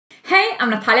Hey,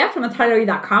 I'm Nataliya from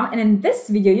Nataliya.com, and in this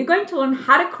video, you're going to learn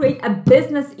how to create a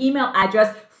business email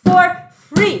address for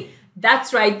free.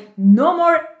 That's right, no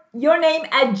more your name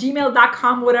at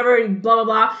gmail.com, whatever, blah, blah,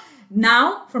 blah.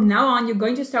 Now, from now on, you're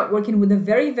going to start working with a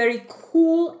very, very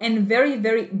cool and very,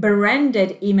 very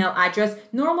branded email address.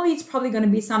 Normally, it's probably going to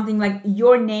be something like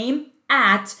your name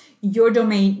at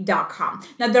yourdomain.com.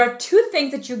 Now, there are two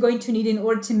things that you're going to need in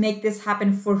order to make this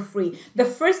happen for free. The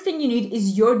first thing you need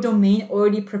is your domain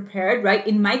already prepared, right?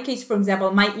 In my case, for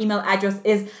example, my email address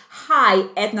is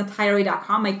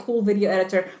hi@nataliya.com. My cool video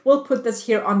editor will put this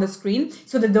here on the screen.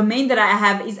 So the domain that I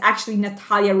have is actually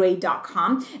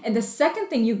nataliyaray.com. And the second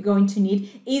thing you're going to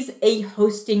need is a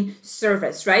hosting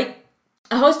service, right?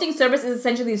 A hosting service is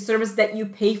essentially a service that you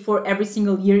pay for every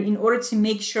single year in order to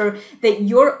make sure that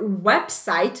your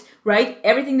website, right,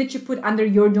 everything that you put under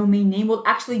your domain name will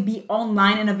actually be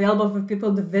online and available for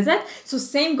people to visit. So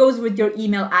same goes with your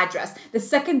email address. The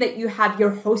second that you have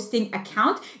your hosting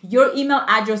account, your email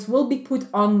address will be put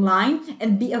online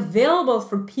and be available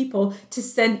for people to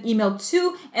send email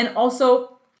to, and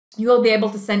also you will be able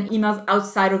to send emails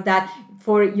outside of that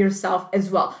for yourself as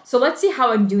well. So let's see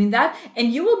how I'm doing that.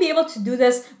 And you will be able to do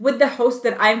this with the host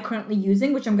that I'm currently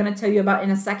using, which I'm going to tell you about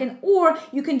in a second, or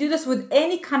you can do this with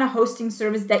any kind of hosting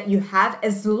service that you have,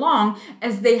 as long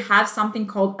as they have something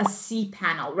called a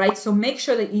cPanel, right? So make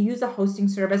sure that you use a hosting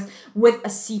service with a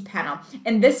cPanel.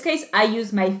 In this case, I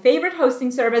use my favorite hosting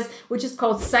service, which is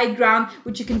called SiteGround,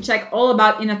 which you can check all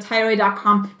about in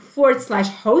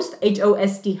nataliya.com/host,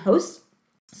 H-O-S-T, host.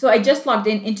 So I just logged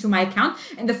into my account,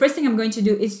 and the first thing I'm going to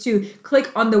do is to click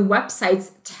on the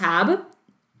websites tab,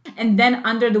 and then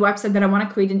under the website that I want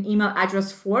to create an email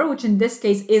address for, which in this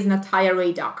case is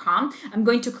nataliyaray.com, I'm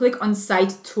going to click on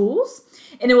Site Tools,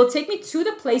 and it will take me to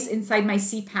the place inside my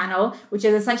cPanel, which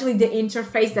is essentially the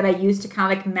interface that I use to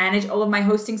kind of like manage all of my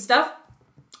hosting stuff.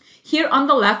 Here on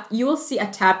the left, you will see a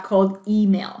tab called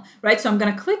Email, right? So I'm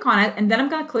going to click on it, and then I'm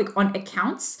going to click on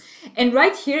Accounts. And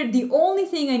right here, the only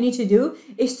thing I need to do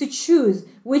is to choose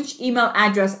which email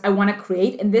address I want to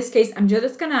create. In this case, I'm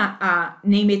just going to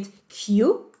name it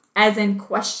Q, as in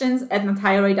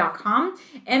questions@nataliyaray.com.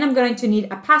 And I'm going to need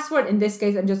a password. In this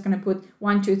case, I'm just going to put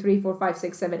 1, 2, 3, 4, 5,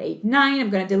 6, 7, 8, 9. I'm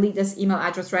going to delete this email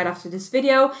address right after this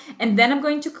video. And then I'm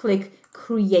going to click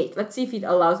Create. Let's see if it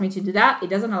allows me to do that. It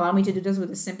doesn't allow me to do this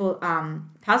with a simple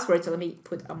password. So let me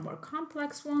put a more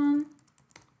complex one.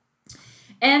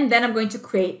 And then I'm going to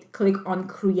click on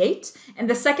Create. And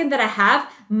the second that I have,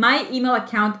 my email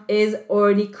account is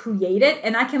already created,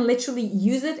 and I can literally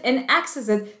use it and access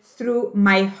it through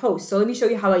my host. So let me show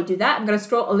you how I do that. I'm going to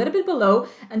scroll a little bit below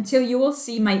until you will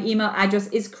see my email address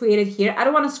is created here. I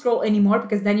don't want to scroll anymore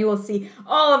because then you will see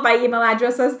all of my email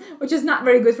addresses, which is not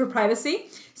very good for privacy.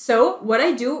 So what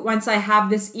I do once I have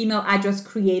this email address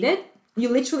created, you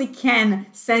literally can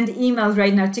send emails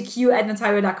right now to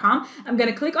q@nataliya.com. I'm going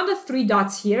to click on the 3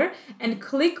 dots here and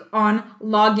click on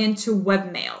Login to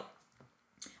Webmail.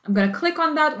 I'm going to click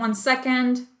on that 1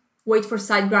 second, wait for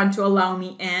SiteGround to allow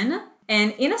me in.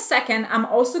 And in a second, I'm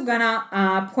also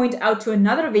gonna point out to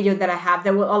another video that I have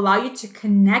that will allow you to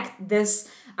connect this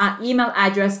email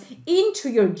address into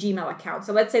your Gmail account.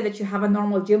 So let's say that you have a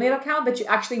normal Gmail account, but you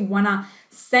actually wanna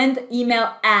send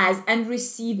email as and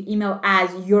receive email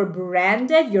as your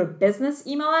branded, your business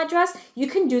email address. You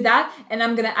can do that. And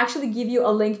I'm gonna actually give you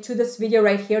a link to this video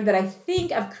right here that I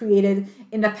think I've created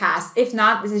in the past. If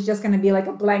not, this is just gonna be like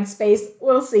a blank space.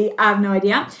 We'll see, I have no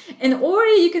idea. And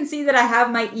already you can see that I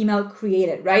have my email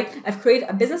created, right? I've created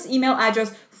a business email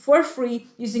address for free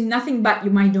using nothing but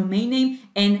my domain name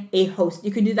and a host.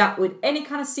 You can do that with any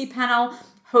kind of cPanel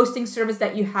hosting service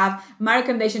that you have. My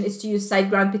recommendation is to use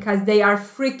SiteGround because they are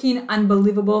freaking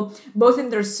unbelievable, both in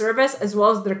their service as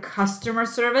well as their customer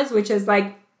service, which is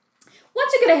like,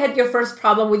 once you're gonna hit your first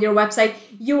problem with your website,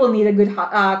 you will need a good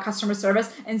customer service,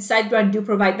 and SiteGround do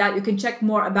provide that. You can check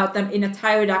more about them in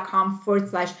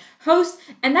nataliya.com/host,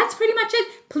 and that's pretty much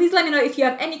it. Please let me know if you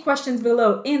have any questions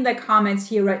below in the comments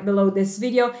here right below this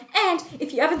video, and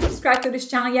if you haven't subscribed to this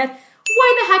channel yet, why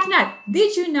the heck not?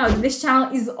 Did you know that this channel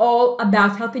is all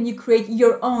about helping you create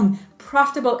your own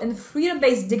profitable and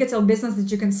freedom-based digital business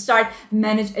that you can start,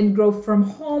 manage, and grow from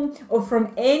home or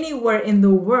from anywhere in the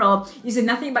world using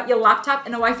nothing but your laptop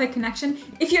and a Wi-Fi connection?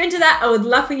 If you're into that, I would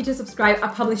love for you to subscribe. I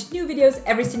publish new videos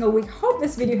every single week. Hope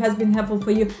this video has been helpful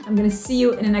for you. I'm gonna see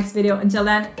you in the next video. Until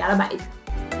then, gotta bye.